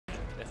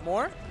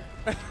More?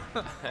 I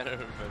don't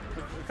remember.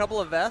 A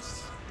couple of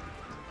vests.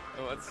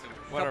 Oh,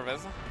 what are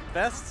vests?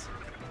 Vests?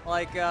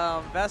 Like,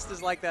 vest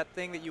is like that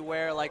thing that you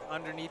wear like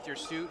underneath your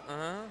suit. You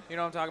know what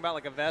I'm talking about?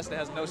 Like a vest that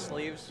has no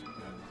sleeves.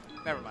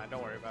 Never mind,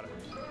 don't worry about it.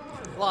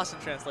 Lost in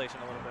translation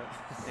a little bit.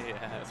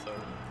 Yeah, so.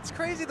 It's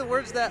crazy the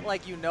words that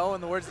like you know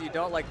and the words that you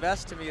don't. Like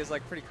vest to me is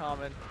like pretty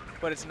common,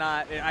 but it's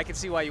not. I can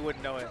see why you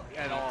wouldn't know it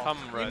at all.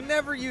 You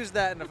never use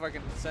that in a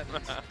fucking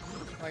sentence.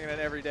 Like in an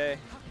everyday.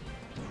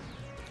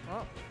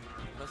 Oh.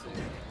 Let's see.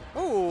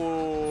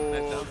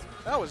 Ooh.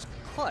 That was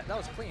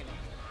clean.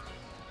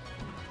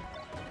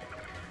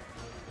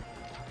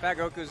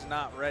 FatGoku's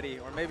not ready,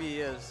 or maybe he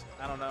is.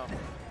 I don't know.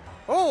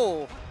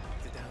 Oh!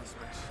 The down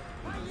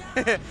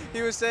smash.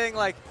 He was saying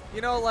like,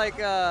 you know, like,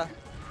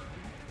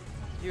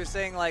 he was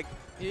saying like,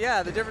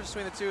 yeah, the difference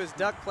between the two is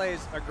Duck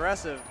plays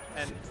aggressive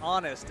and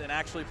honest and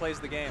actually plays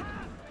the game,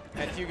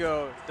 and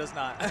Hugo does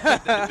not.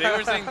 They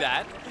were saying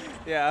that?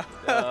 Yeah.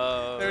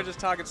 They were just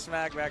talking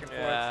smack back and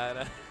forth.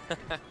 Yeah.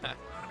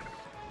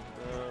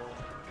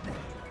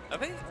 I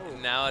think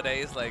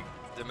nowadays, like,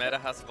 the meta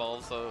has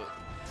evolved, so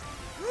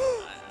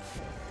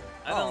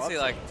I don't see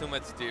like too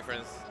much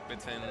difference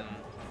between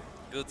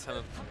good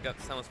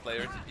Samus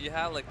players. You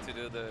have like to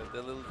do the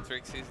little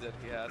tricksies that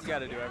he has. You got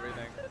to do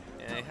everything.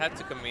 And you had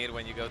to commit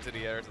when you go to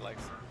the air. Like,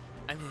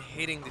 I'm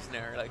hitting this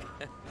nair. Like,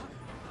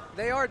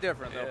 they are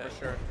different though, for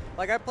sure.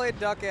 Like I played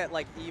Duck at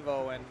like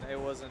Evo and it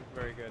wasn't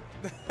very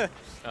good.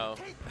 Oh.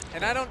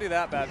 And I don't do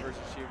that bad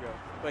versus Hugo,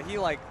 but he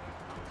like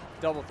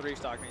double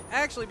 3-stocked me.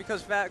 Actually,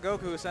 because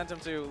FatGoku sent him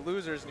to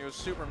losers and he was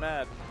super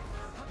mad.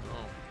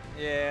 Oh.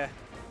 Yeah.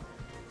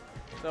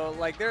 So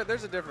like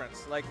there's a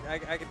difference. Like I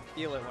could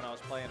feel it when I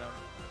was playing him.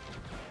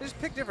 They just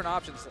pick different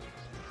options.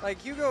 Like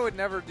Hugo would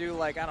never do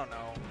like, I don't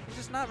know. He's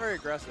just not very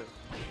aggressive.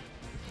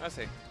 I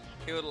see.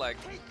 He would like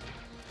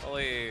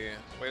only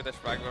wave dash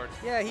backward.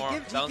 Yeah, he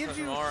gives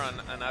you more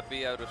and up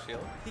B out of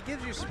shield. He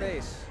gives you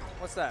space.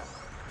 What's that?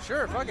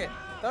 Sure, fuck it.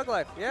 Thug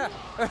life, yeah.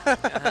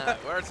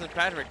 Where's St.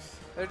 Patrick's?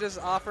 They're just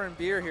offering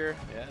beer here.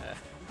 Yeah.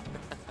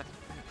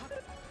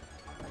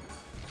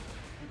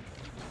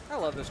 I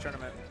love this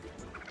tournament.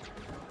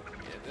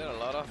 Yeah, there are a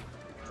lot of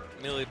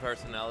melee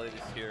personalities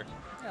here.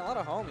 Yeah, a lot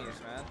of homies,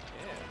 man.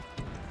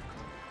 Yeah.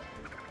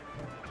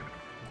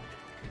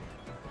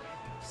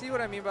 See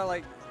what I mean by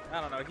like, I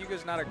don't know,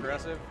 Hugo's not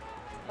aggressive.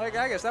 Like,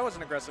 I guess that was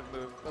an aggressive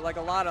move, but like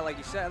a lot of, like,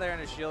 he sat there in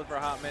his shield for a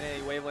hot minute,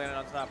 he wave landed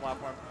on the top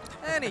platform,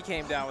 and he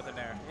came down with an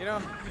air, you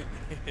know?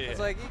 Yeah. It's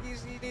like,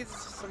 he needs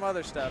some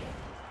other stuff.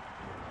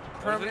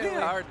 It's really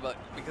hard, but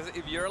because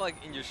if you're like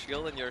in your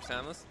shield and your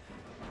Samus,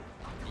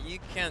 you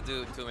can't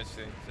do too much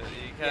things. So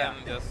you can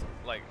just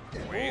like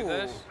wave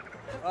dash.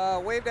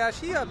 Wave dash,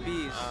 he up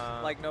B's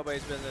like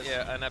nobody's business.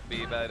 Yeah, and up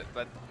B,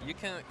 but you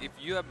can, if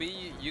you up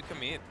B, you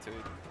commit to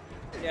it.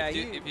 Yeah,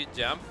 if you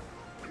jump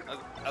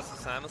as a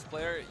Samus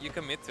player, you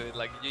commit to it.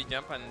 Like you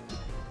jump and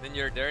then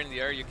you're there in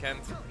the air. You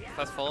can't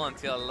fast fall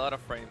until a lot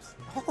of frames.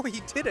 Oh,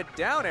 he did a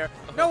down air.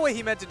 No way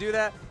he meant to do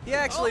that. He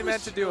actually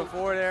meant to do a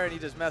forward air and he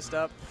just messed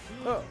up.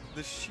 Oh.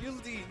 The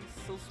shieldy,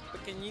 so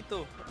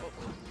pequeñito.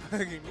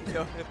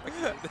 Pequeñito.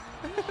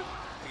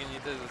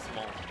 Pequeñito is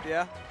small.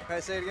 Yeah? Can I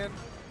say it again?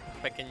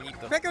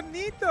 Pequeñito.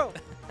 Pequeñito!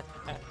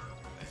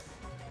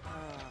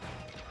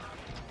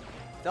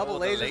 Double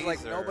lasers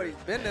like nobody's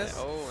business.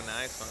 Yeah. Oh,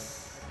 nice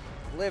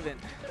one. Living.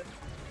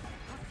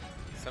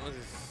 Samus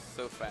is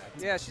so fat.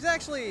 Yeah, she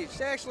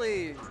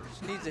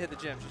needs to hit the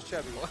gym. She's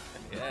chubby.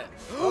 Yeah.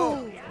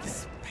 Oh!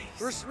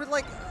 We're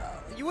like,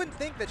 you wouldn't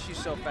think that she's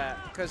so fat,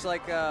 because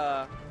like,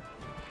 I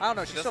don't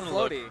know, she's so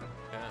floaty.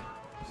 Yeah.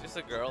 She's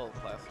a girl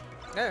class.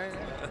 Yeah.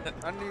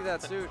 Underneath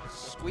that suit,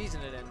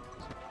 squeezing it in.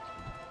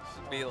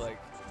 Should be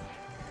like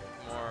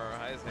more,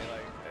 how do you say,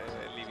 like,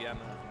 liviana.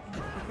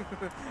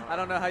 I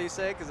don't know how you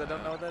say it because I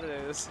don't know what that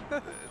is.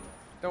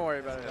 Don't worry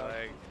about it.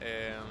 Like,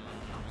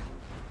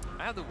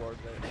 I have the word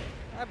there.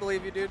 I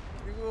believe you, dude.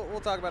 We'll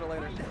talk about it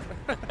later.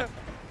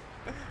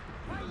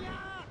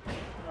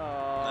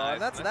 Oh, nice.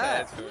 that's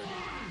that.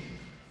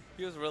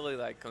 He was really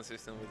like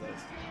consistent with us.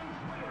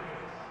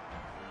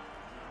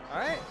 All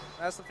right,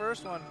 that's the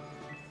first one.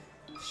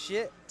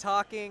 Shit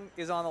talking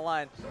is on the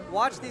line.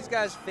 Watch these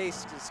guys'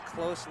 faces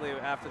closely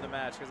after the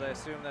match because I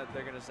assume that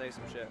they're gonna say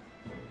some shit.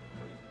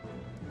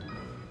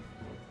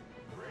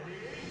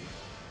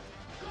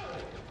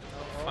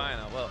 Fine,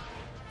 well,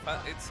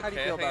 it's okay. How do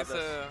you feel about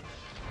this?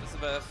 It's the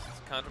best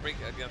counter break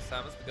against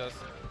Samus because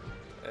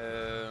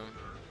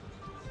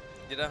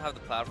you don't have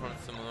the platforms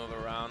to move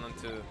around and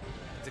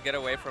to get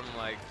away from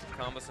like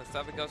combos and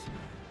stuff. Because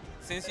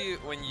since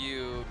when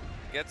you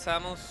get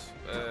Samus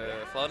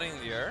floating in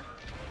the air,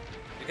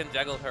 you can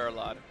juggle her a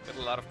lot with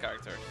a lot of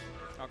characters.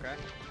 Okay.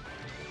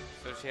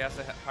 So she has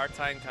a hard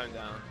time coming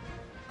down.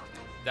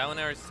 Down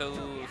air is so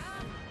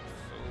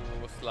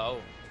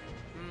slow.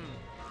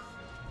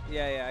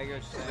 Yeah, I get what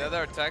you're saying. The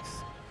other attacks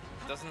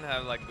doesn't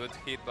have like good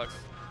hitbox.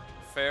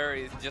 Fair,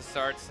 it just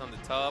starts on the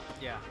top.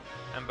 Yeah.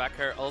 And back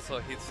air also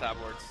hits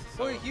upwards.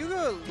 So well,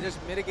 Hugo just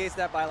mitigates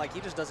that by like he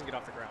just doesn't get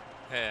off the ground.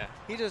 Yeah.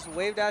 He just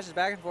wave dashes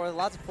back and forth,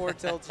 lots of forward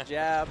tilts,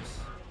 jabs.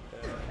 Yeah.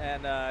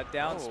 And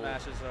down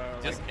smashes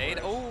are just like ate.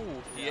 Oh,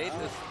 he ate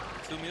this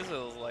 2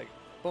 missiles like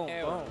boom,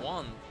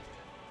 boom.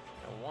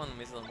 One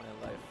missile in my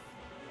life.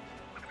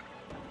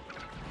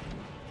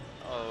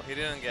 Oh, he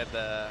didn't get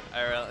the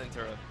IRL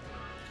interrupt.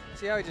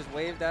 See how he just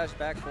wave dash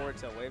back forward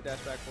tilt, wave dash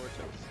back forward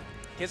tilt.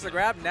 Gets the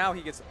grab, now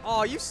he gets,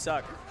 oh, you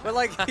suck. But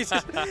like, he's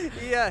just,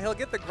 he'll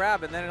get the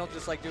grab and then he'll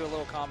just like do a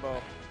little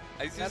combo.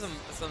 I see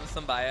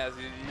some bias.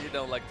 You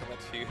don't like too much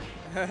Hugh.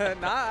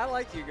 Nah, I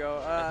like Hugo.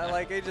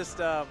 Like he just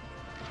don't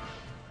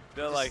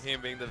like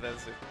him being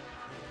defensive.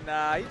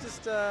 Nah, he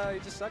just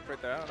sucked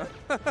right there.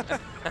 I don't know.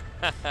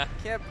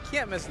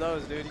 can't miss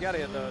those, dude. You gotta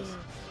hit those.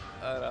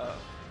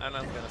 I'm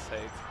not gonna say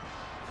it.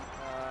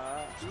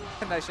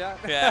 Nice shot.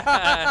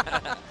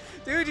 Yeah.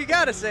 Dude, you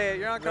gotta say it.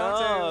 You're on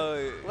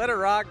commentary. No. Let it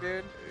rock,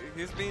 dude.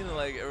 He's been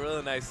like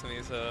really nice to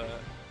me, so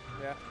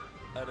yeah.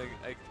 I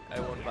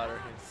won't bother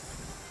him.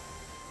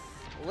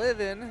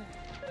 Living,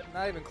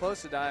 not even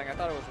close to dying. I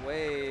thought it was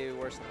way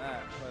worse than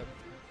that.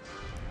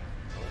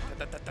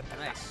 But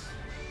nice.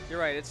 You're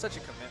right. It's such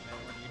a commitment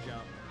when you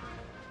jump.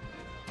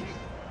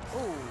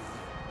 Ooh.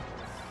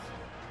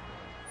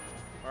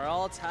 We're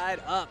all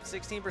tied up.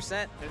 16%.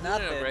 He's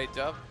Nothing. doing a great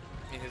job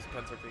in his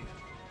counter pick.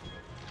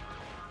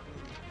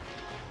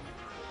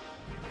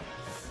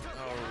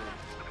 Oh.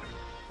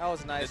 That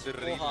was nice.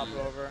 Full hop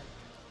over.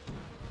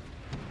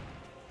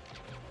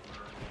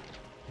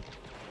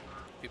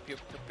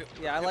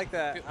 Yeah, I like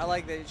that. I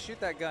like that. You shoot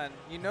that gun.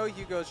 You know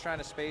Hugo's trying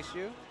to space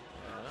you.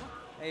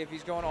 Hey, if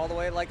he's going all the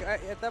way, like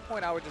at that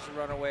point, I would just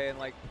run away and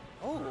like,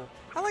 oh,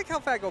 I like how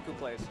FatGoku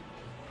plays.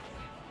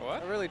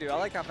 What? I really do. I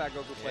like how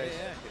FatGoku plays.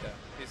 Yeah.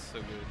 He's so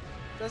good.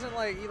 Doesn't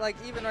like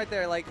even right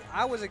there, like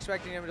I was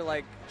expecting him to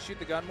like shoot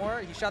the gun more.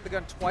 He shot the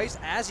gun twice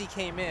as he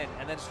came in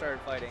and then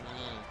started fighting.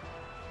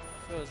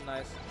 So it was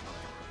nice.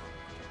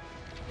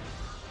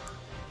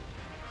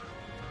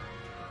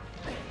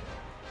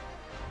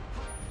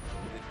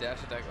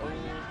 Dash attack. Oh,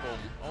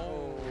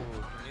 boom.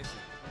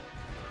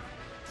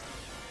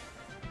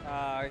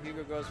 Oh,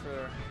 Hugo goes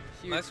for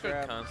huge nice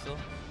grab. cancel.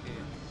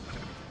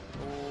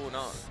 Oh,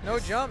 no. No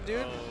jump,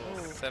 dude.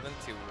 Oh,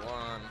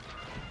 71.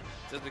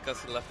 Just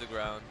because he left the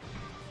ground.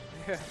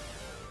 Yeah.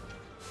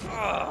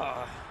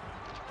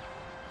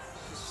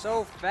 She's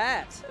so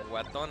fat.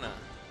 Guatona.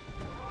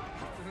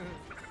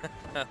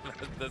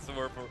 That's the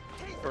word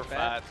for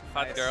fat.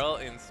 Fat Nice. girl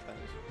in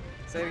Spanish.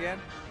 Say it again.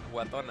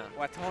 Guatona.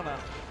 Guatona.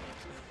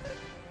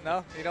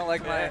 No, you don't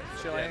like my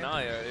Chilean? Yeah, no,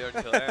 you're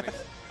Chilean.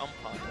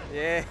 Umpa.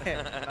 Yeah,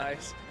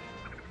 nice.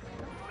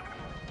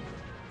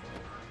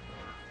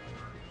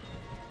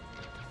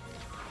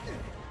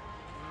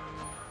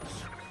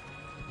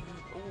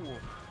 Ooh.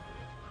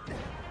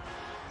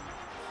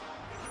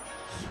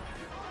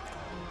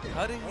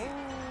 How did he?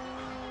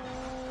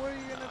 What are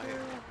you gonna do?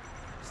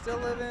 Still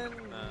living?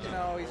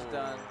 No, he's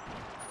done.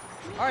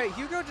 All right,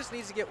 Hugo just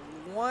needs to get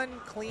one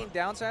clean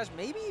down smash,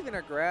 maybe even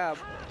a grab.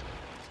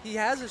 He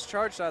has his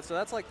charge shot, so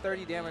that's like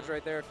 30 damage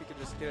right there if he could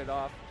just get it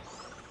off.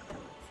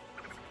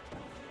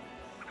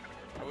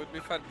 I would be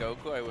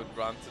FatGoku. I would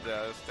run to the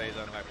other stage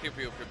and like pew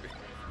pew pew pew.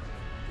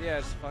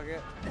 Yeah, just fuck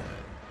it.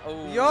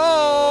 Oh.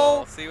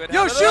 Yo! See what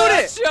Yo, happened? shoot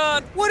it!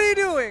 Shot! What are you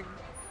doing?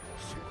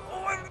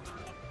 Oh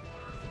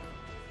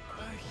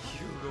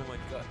my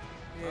god.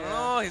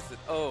 Yeah.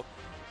 Oh,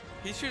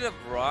 he should have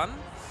run.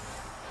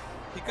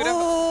 He could have.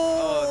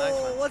 Oh,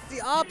 nice one. what's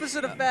the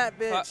opposite of fat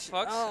bitch?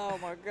 Fox, oh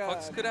my god.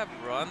 Fox could have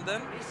run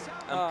then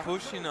and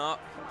push him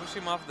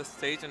off the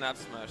stage and up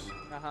smash.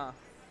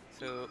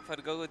 So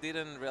FatGoku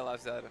didn't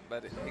realize that,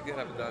 but he could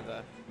have done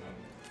that.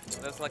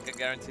 That's like a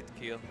guaranteed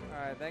kill.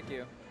 All right, thank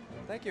you.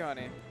 Thank you,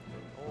 honey.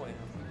 Oh, yeah.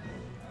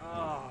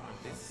 Oh.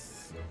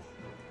 This.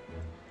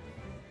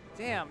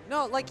 Damn.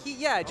 No, like he,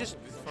 just.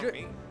 This is for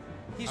me.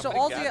 So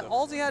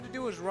all he had to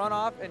do was run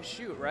off and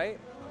shoot, right?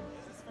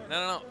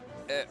 No.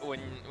 When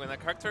a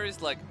character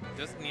is like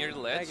just near the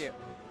ledge. Thank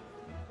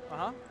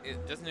you.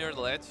 Just near the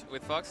ledge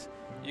with Fox,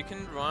 you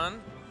can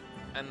run,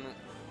 and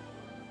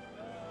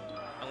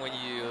when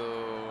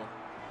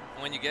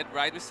you get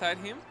right beside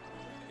him,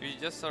 if you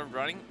just start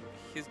running,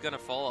 he's gonna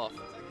fall off.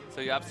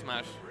 So you up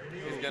smash,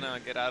 he's gonna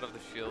get out of the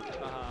shield.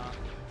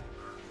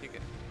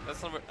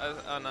 That's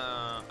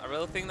a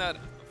real thing that,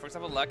 for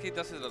example, Lucky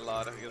does it a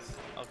lot against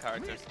all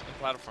characters and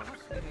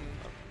platforms.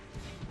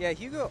 Yeah,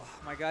 Hugo, oh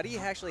my god, he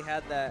actually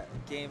had that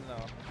game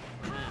though.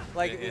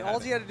 Like, yeah, all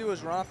he had to do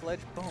was run off the ledge,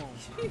 boom.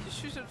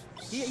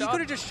 He could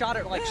have just shot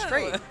it like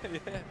straight.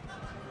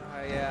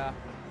 Yeah.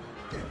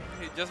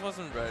 He just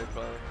wasn't ready,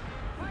 probably.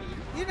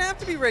 You didn't have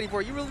to be ready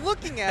for it. You were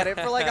looking at it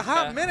for like a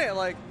hot minute,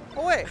 like,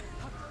 oh wait.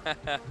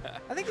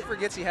 I think he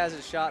forgets he has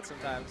his shot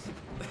sometimes.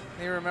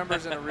 He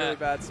remembers in a really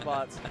bad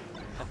spots.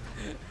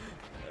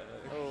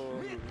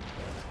 Oh.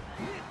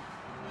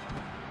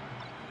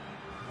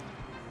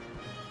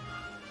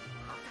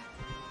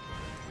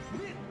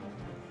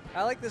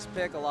 I like this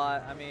pick a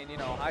lot. I mean, you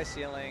know, high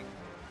ceiling.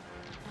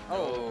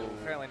 Oh,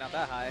 apparently not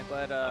that high,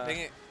 but I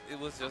think it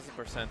was just a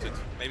percentage.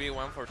 Maybe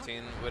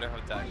 114 wouldn't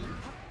have died.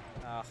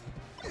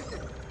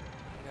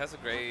 It has a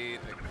very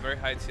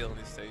high ceiling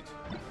this stage.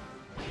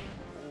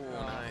 Ooh,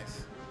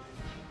 nice.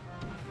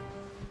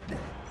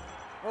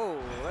 Oh,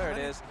 there it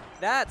is.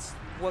 That's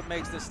what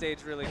makes this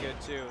stage really good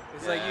too.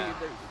 It's like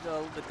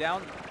the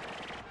down.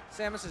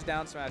 Samus's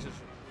down smash is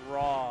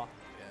raw.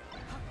 Yeah.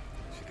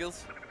 She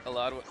kills a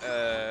lot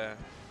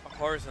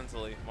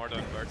horizontally more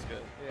than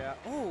vertical. Yeah.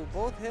 Oh,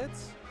 both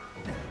hits.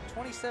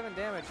 27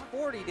 damage,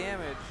 40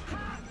 damage.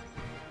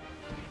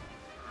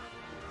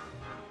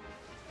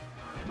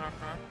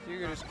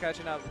 You're just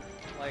catching up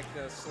like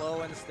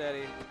slow and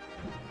steady.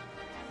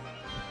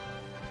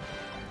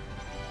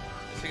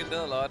 She can do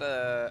a lot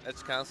of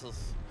edge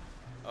cancels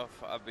of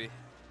Abby.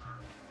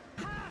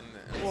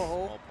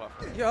 Whoa.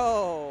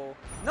 Yo.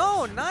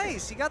 No,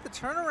 nice. He got the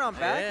turnaround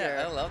back there.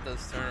 Yeah, I love those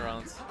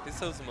turnarounds. He's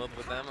so smooth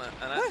with them.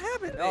 And what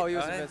happened? Oh, he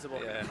was invincible.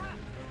 Yeah.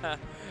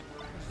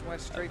 Just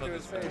went straight to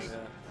his face.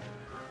 Yeah.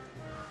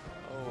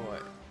 Oh,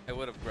 I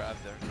would have grabbed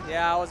there.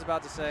 Yeah, I was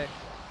about to say.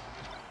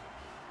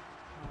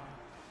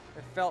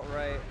 It felt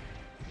right.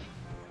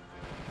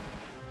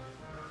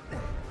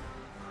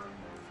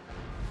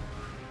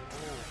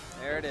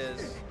 There it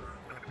is.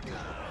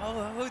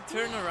 Oh, who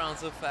turned around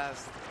so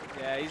fast?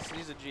 Yeah,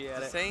 he's a G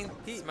at it. Saying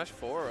Smash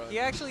 4. He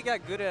actually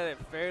got good at it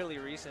fairly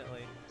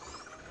recently.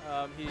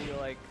 He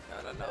like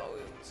I don't know.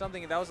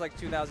 Something that was like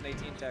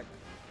 2018 tech.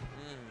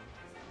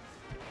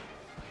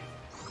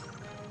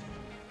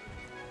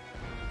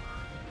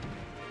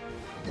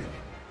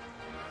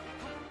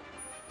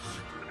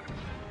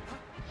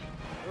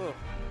 Ooh.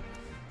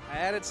 I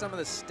added some of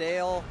the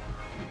stale,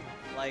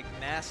 like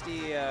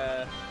nasty,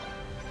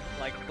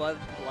 like Bud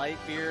Light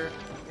beer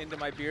into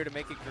my beer to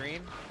make it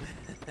green,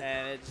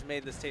 and it just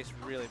made this taste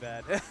really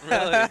bad.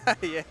 Really?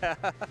 Yeah.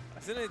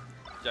 Isn't it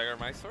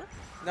Jägermeister?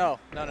 No.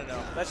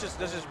 That's just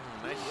nice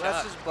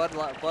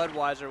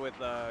Budweiser with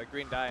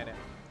green dye in it.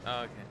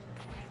 Oh,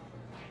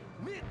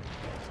 okay.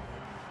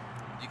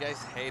 You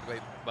guys hate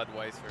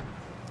Budweiser?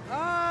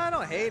 I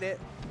don't hate it.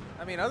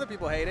 I mean, other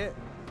people hate it.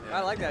 Yeah.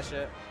 I like that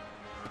shit.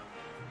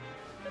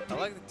 I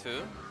like it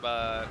too,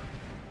 but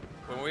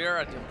when we are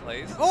at your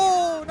place,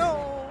 oh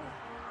no!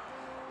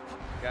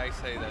 Guys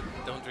say that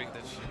don't drink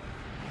that shit.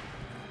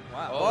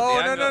 Wow.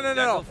 Oh,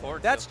 no.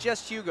 That's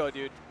just Hugo,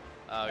 dude.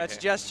 Okay. That's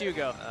just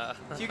Hugo.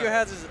 Hugo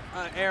has his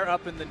air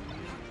up in the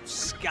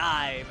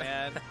sky,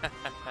 man.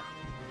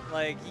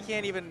 Like he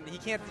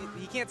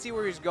can't see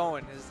where he's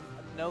going. His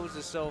nose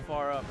is so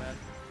far up, man.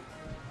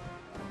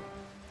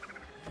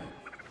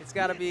 It's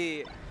got to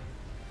be,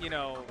 you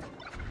know,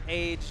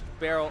 aged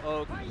barrel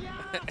oak.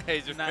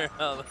 Aged barrel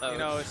oak. You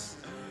know, it's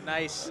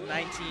nice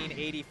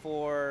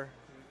 1984,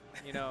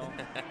 you know,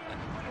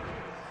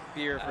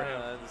 beer for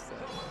him.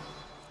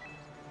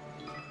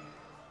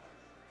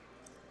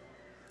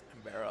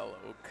 Barrel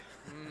oak.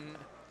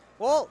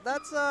 Well,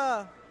 that's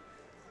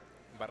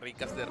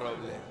Barricas de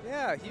roble.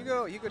 Yeah,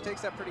 Hugo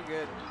takes that pretty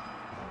good.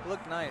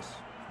 Looked nice.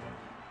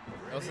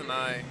 Also,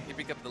 he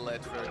picked up the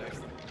ledge very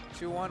nicely.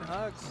 2-1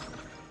 HugS.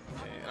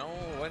 You know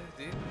what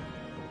he did?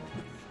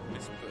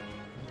 It's good.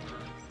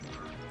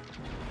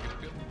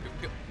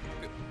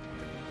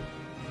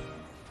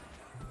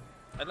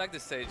 I like the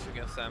stage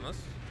against Samus.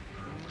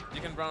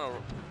 You can run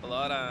a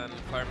lot and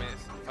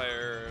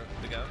fire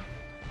the gun.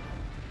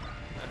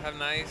 And have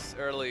nice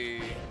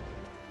early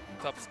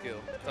top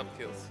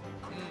kills.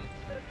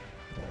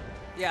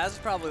 Yeah, this is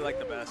probably like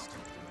the best.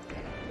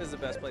 This is the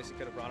best place he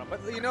could have brought him.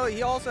 But you know,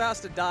 he also has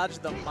to dodge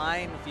the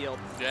minefield.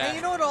 Yeah. And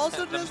you know what it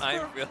also does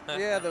for him?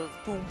 Yeah, the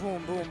boom,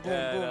 boom, boom, boom,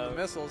 boom, the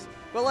missiles.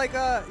 But like,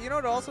 you know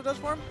what it also does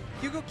for him?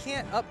 Hugo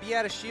can't be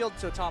at a shield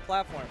to a top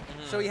platform.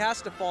 So he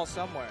has to fall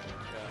somewhere.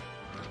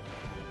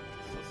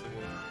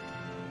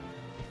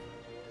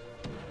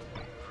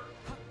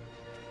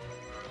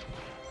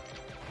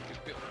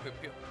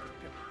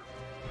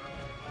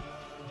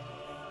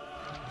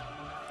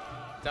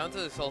 Down to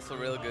is also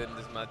really good in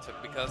this matchup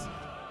because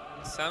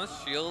Samus'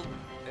 shield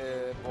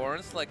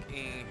burns like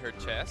in her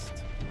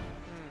chest.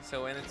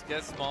 So when it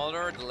gets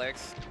smaller, the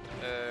legs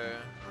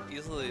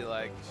easily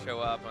like show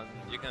up and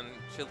you can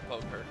shield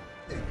poke her.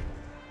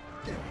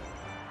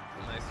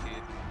 Nice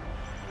hit.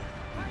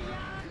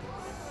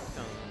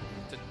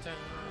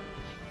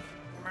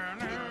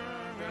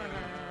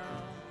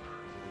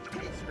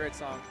 It's a great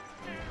song.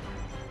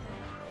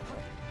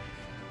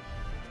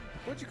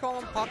 What'd you call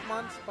them?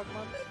 Pokemons?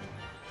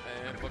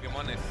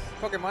 Pokémones.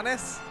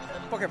 Pokémones?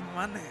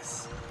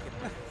 Pokémones.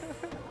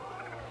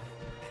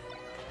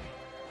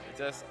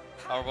 Just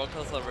our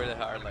vocals are really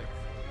hard, like.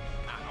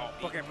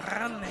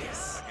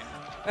 Pokémones.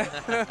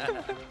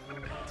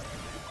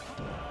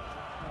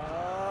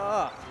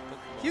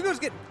 Hugo's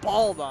getting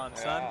balled on,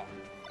 son.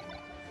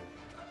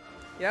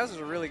 Yeah, this is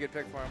a really good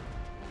pick for him.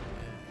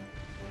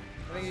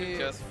 I think he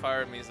just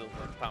fire missiles,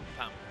 like pam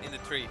pam in the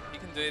tree. He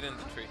can do it in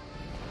the tree.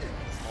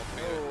 Small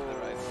tree to the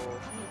right.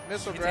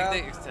 Missile grab. Can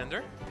you take the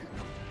extender?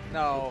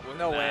 No,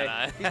 no way.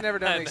 He's never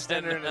done an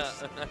extender in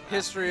his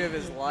history of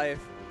his life.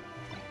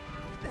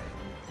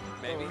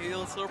 Maybe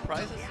he'll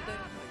surprise us today.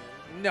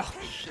 No,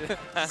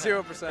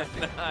 0%.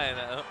 I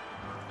know.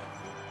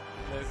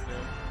 Let's go.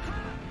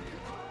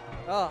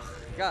 Oh,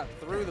 got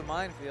through the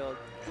minefield.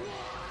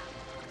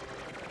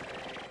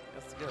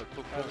 Let's go.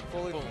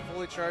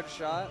 Fully charged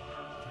shot.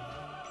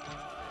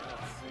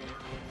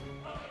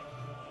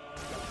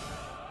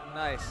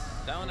 Nice.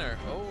 Downer.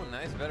 Oh,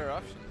 nice, better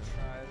option.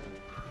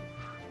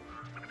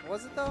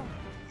 Was it though?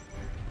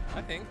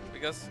 I think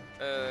because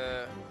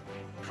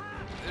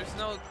it's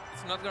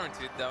not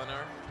guaranteed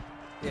downer.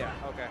 Yeah.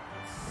 Okay.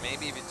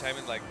 Maybe if you time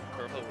it like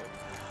perfectly.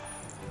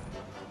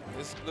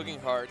 It's looking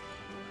hard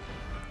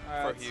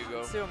for Hugo.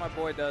 Let's see what my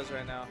boy does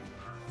right now.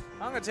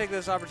 I'm gonna take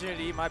this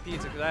opportunity to eat my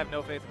pizza because I have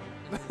no faith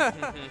in him.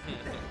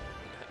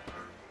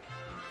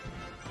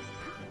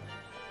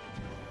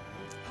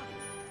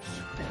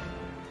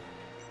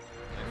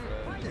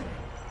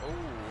 Oh,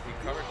 he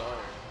covered all.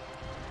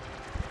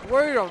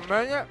 Wait a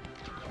minute.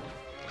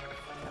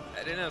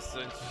 I didn't have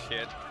such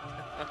shit.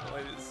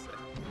 What is it?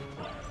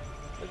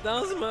 El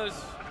down smash.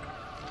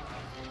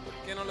 ¿Por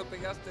qué no lo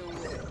pegaste,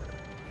 Hugo?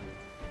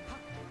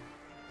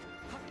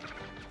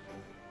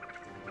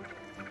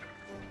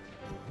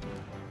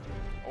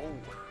 Oh.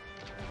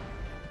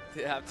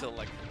 They have to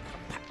like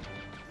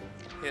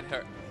hit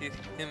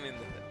him in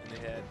the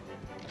head.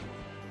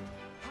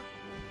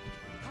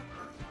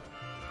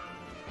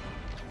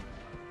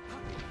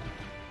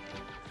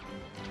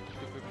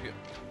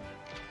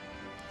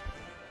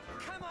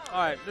 All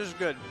right, this is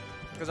good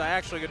because I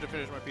actually get to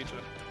finish my pizza.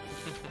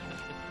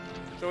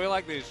 So we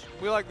like these.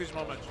 We like these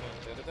moments.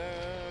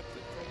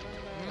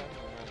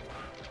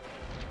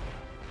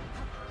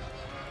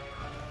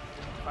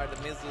 Fire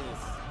the missiles.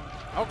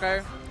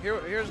 Okay,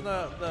 here's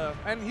the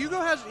and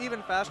Hugo has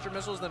even faster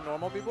missiles than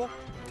normal people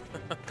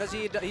because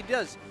he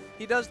does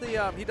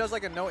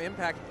like a no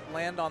impact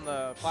land on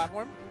the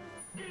platform.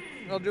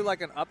 He'll do like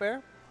an up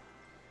air.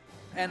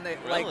 And they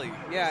really? like,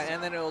 yeah,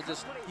 and then it'll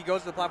just, he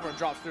goes to the platform and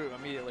drops through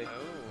immediately.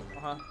 Oh.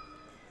 Uh-huh.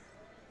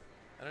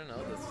 I don't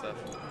know this stuff.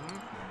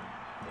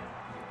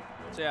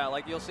 So yeah,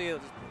 like you'll see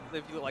it,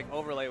 if you like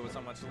overlay it with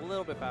someone, it's a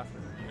little bit faster.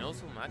 You know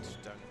so much,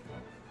 Doug.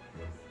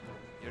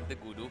 You're the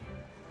guru.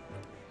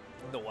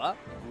 The what?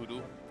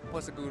 Guru.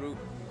 What's a guru?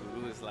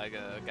 Guru is like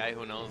a guy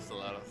who knows a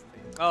lot of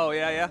things. Oh,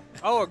 yeah, yeah.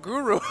 Oh, a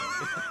guru.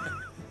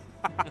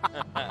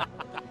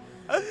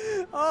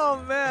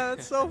 Oh man,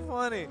 that's so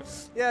funny.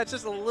 Yeah, it's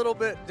just a little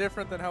bit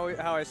different than how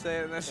I say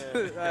it. And that's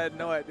I had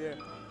no idea.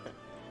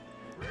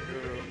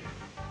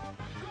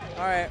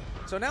 All right,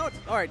 so now it's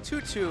all right.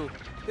 2-2.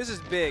 This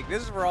is big.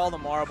 This is for all the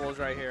marbles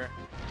right here.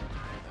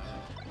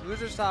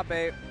 Losers top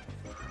 8.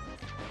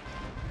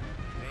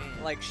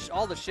 Like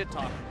all the shit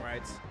talking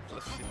rights.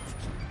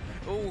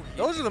 Oh,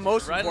 those are the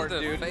most right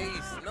important, in the dude.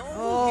 Face. No,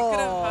 he could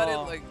have had it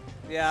like.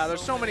 Yeah,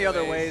 there's so many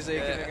other ways that you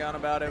could have gone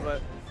about it,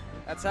 but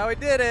that's how he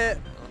did it.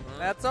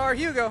 That's our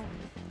Hugo.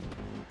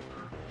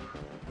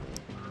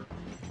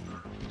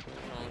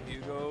 Oh,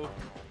 Hugo.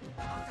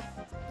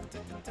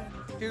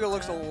 Hugo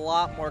looks a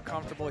lot more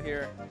comfortable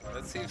here.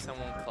 Let's see if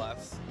someone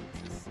claps.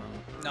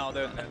 No,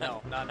 no,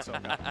 not in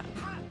SoCal.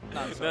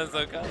 Not in SoCal.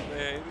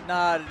 SoCal.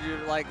 Nah,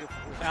 dude, like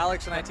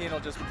Alex 19 will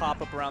just pop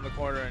up around the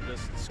corner and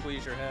just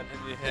squeeze your head.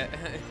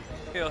 And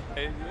he'll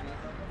hate you.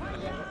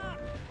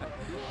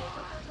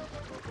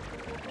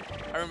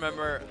 I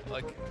remember,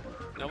 like,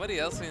 nobody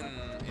else in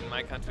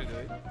my country did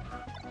it,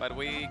 but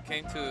we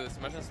came to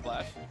Smash and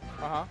Splash,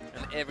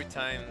 and every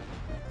time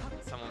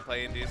someone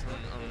playing this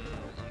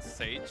on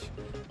stage,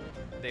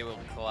 they will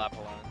clap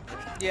along.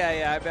 Yeah,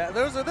 yeah, I bet.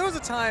 There was a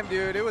time,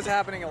 dude, it was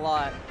happening a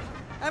lot.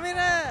 I mean,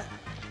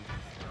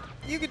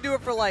 you could do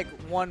it for like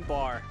 1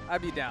 bar.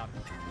 I'd be down.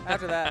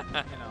 After that,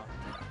 you know.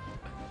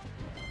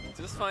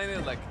 Just find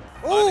it like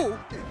funny. Ooh!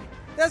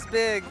 That's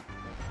big.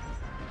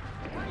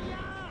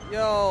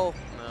 Yo.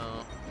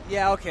 No.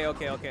 Yeah,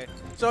 okay.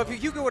 So if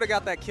Hugo would have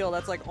got that kill,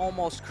 that's like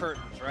almost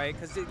curtains, right?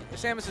 Because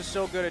Samus is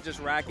so good at just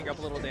racking up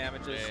little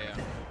damages. Yeah.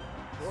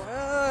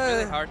 It's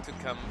really hard to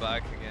come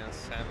back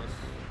against Samus.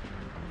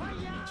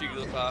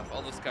 Jigglypuff,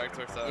 all those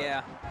characters are.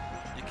 Yeah.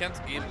 You can't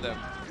give them.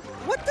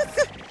 What the?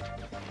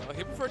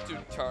 He preferred to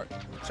charge.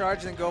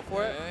 Charge and go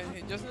for it?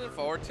 He just did a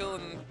forward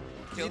tilt and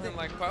kill him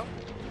like wow.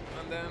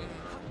 And then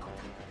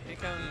he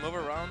can move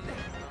around.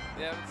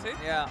 Yeah, that's it.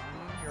 Yeah,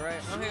 you're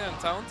right. Nothing on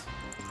taunt.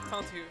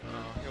 Taunt you.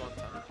 No, he won't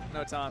taunt.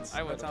 No taunts.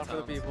 I would taunt for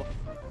the taunt. people.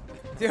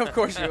 Yeah, of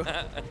course you.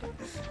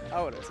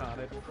 I would have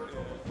taunted.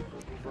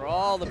 For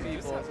all the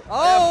people.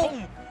 Oh!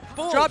 Boom!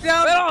 Boom! Drop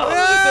down!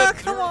 Yeah,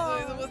 come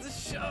on! That was a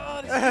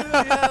shot! Yeah,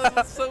 that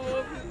was so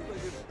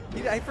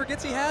obvious. He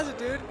forgets he has it,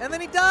 dude. And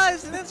then he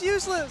dies, and it's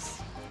useless.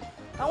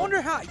 I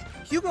wonder how.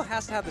 Hugo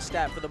has to have the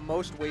stat for the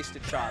most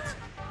wasted shots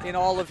in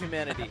all of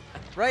humanity,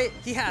 right?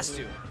 He has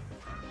to.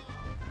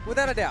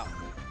 Without a doubt.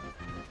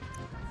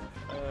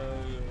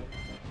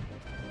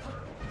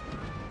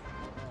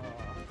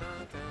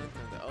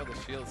 Oh, the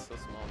shield's so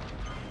small.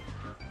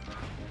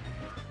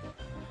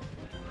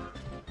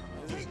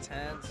 This is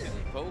tense. Can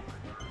you poke?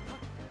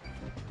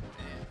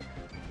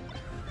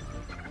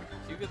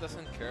 Hugo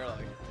doesn't care,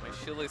 like, my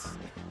shield is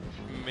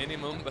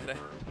minimum, but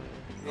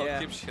I'll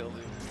keep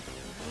shielding.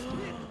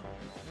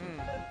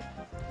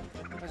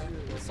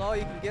 That's all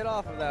you can get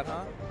off of that,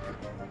 huh?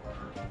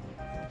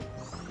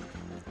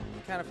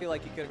 You kind of feel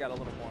like you could have got a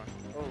little more.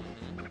 Oh.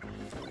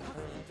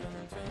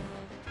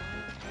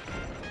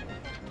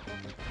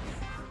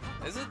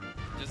 is it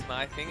just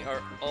my thing,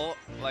 or all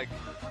like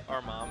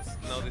our moms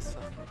know this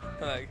song?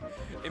 Like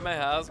in my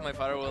house, my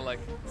father will like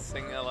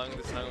sing along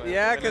the song.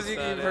 Yeah, because you've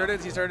heard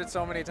it. He's heard it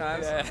so many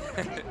times.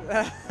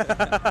 Yeah.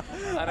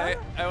 And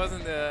I was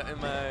in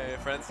my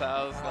friend's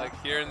house, like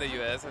here in the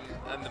U.S.,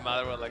 and the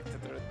mother was like.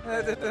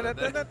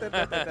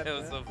 It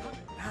was so funny.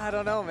 I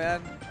don't know,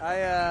 man.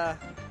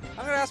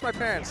 I'm gonna ask my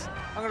parents.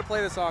 I'm gonna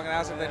play the song and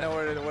ask if they know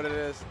what it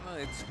is. No,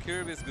 it's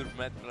Kirby's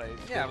Gourmet, right?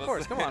 Yeah, of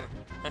course. Come on.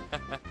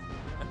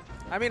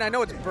 I mean, I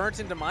know it's burnt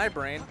into my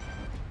brain.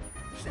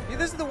 Yeah,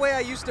 this is the way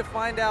I used to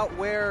find out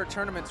where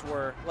tournaments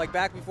were. Like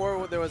back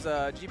before there was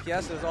a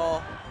GPS, it was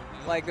all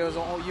like you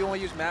only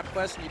used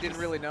MapQuest and you didn't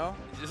really know.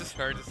 You just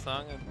heard the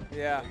song and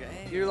yeah, like,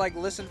 hey. You like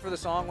listened for the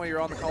song when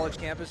you're on the college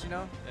campus, you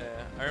know?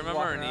 Yeah, I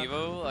remember in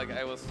Evo, like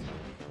I was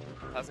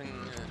passing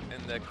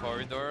in the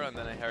corridor and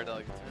then I heard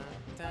like.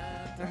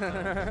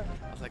 I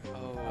was like,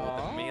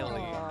 oh, the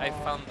melee. I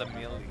found the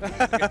melee.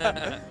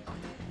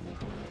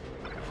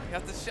 You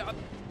have the shot.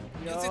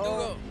 Use it,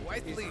 Hugo.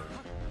 Wisely. This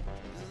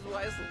is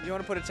wisely. You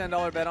want to put a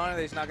 $10 bet on it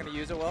that he's not going to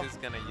use it well? He's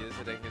going to use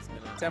it. He's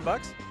gonna, 10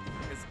 bucks?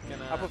 He's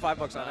gonna, I'll put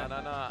 $5 on it.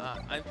 No.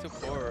 I'm too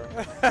poor.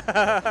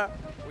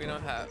 We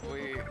don't have.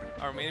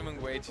 Our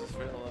minimum wage is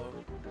really low.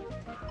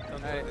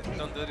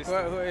 Don't do this.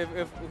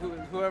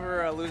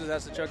 Whoever loses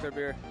has to chug their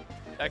beer.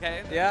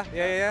 Okay.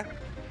 Yeah.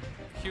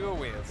 Hugo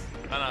wins.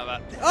 Oh, no,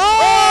 that.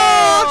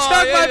 Oh! I'll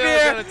chug my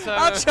beer.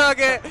 I'll chug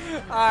it.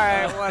 All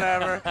right,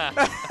 whatever.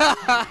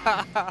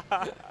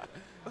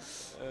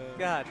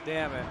 God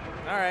damn it.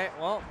 All right,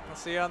 well, I'll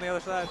see you on the other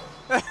side.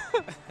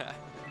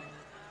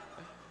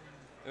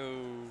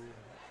 Ooh.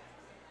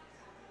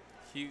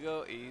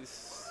 Hugo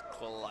is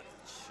clutch.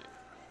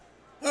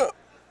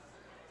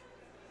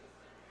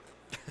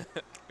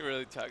 He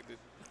really chugged it.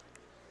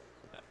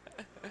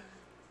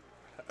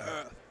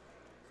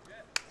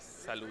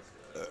 Salud.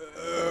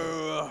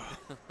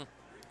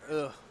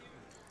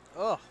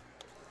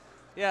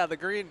 Yeah, the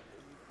green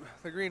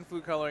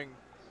food coloring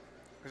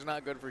is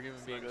not good for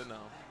human beings. Good, no.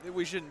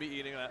 We shouldn't be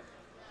eating that.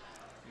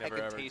 Never I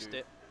can ever taste do.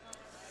 it.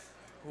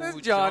 Ooh, That's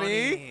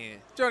Johnny.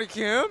 Johnny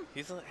Kim.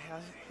 He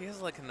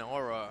has like an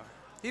aura.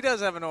 He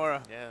does have an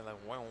aura. Yeah, like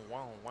wow.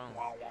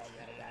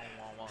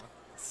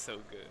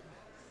 So good.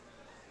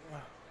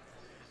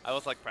 I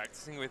was like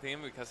practicing with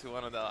him because he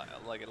wanted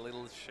like a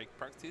little shake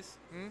practice.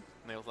 And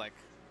I was like,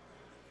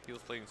 he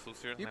was playing so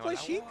serious. You play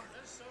Sheik?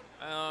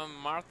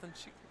 Marathon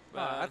Sheik.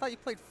 I thought you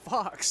played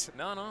Fox.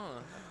 No.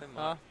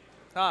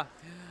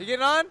 You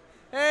getting on?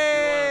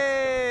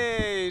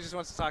 Hey! He just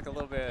wants to talk a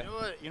little bit.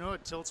 You know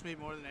what tilts me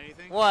more than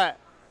anything? What?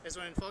 Is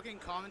when fucking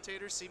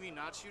commentators see me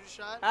not shoot a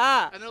shot.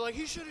 And they're like,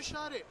 he should have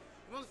shot it.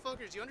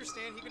 Motherfuckers, you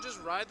understand? He could just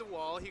ride the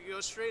wall. He could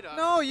go straight up.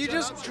 No, you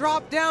just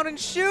drop down and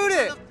shoot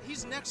it.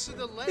 He's next to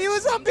the ledge. He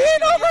was up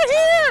in over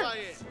here.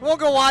 We'll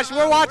go watch.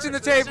 We're watching the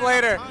tape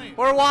later.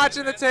 We're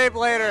watching the tape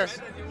later.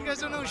 You guys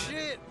don't know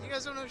shit.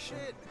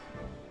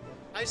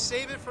 I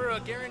save it for a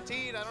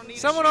guaranteed. I don't need.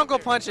 Someone Uncle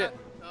Punch it.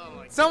 Oh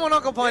my God. Someone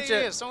Uncle Punch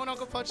it. Yeah, someone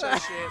Uncle Punch that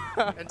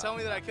shit and tell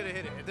me that I could have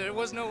hit it. There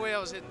was no way I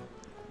was hitting.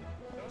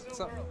 There was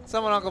no world.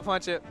 Someone Uncle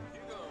Punch it.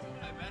 Hugo,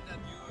 I bet that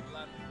you would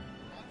land.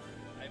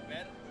 I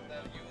bet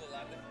that you will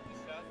land this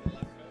shot, the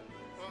last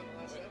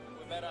shot.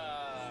 We bet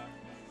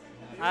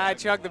I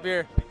chugged the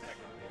beer.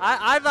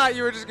 I thought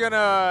you were just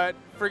gonna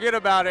forget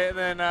about it and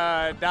then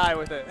die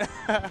with it.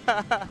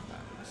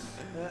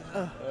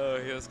 Oh,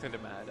 he was kind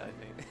of mad, I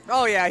think.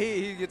 Oh yeah,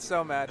 he gets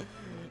so mad.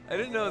 I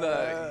didn't know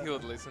that he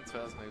would listen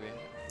to us, maybe.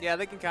 Yeah,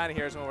 they can kind of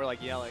hear us when we're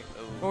like yelling.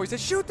 When we say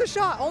shoot the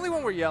shot, only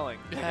when we're yelling.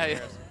 Yeah.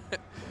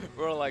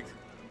 We're like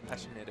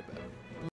passionate about it.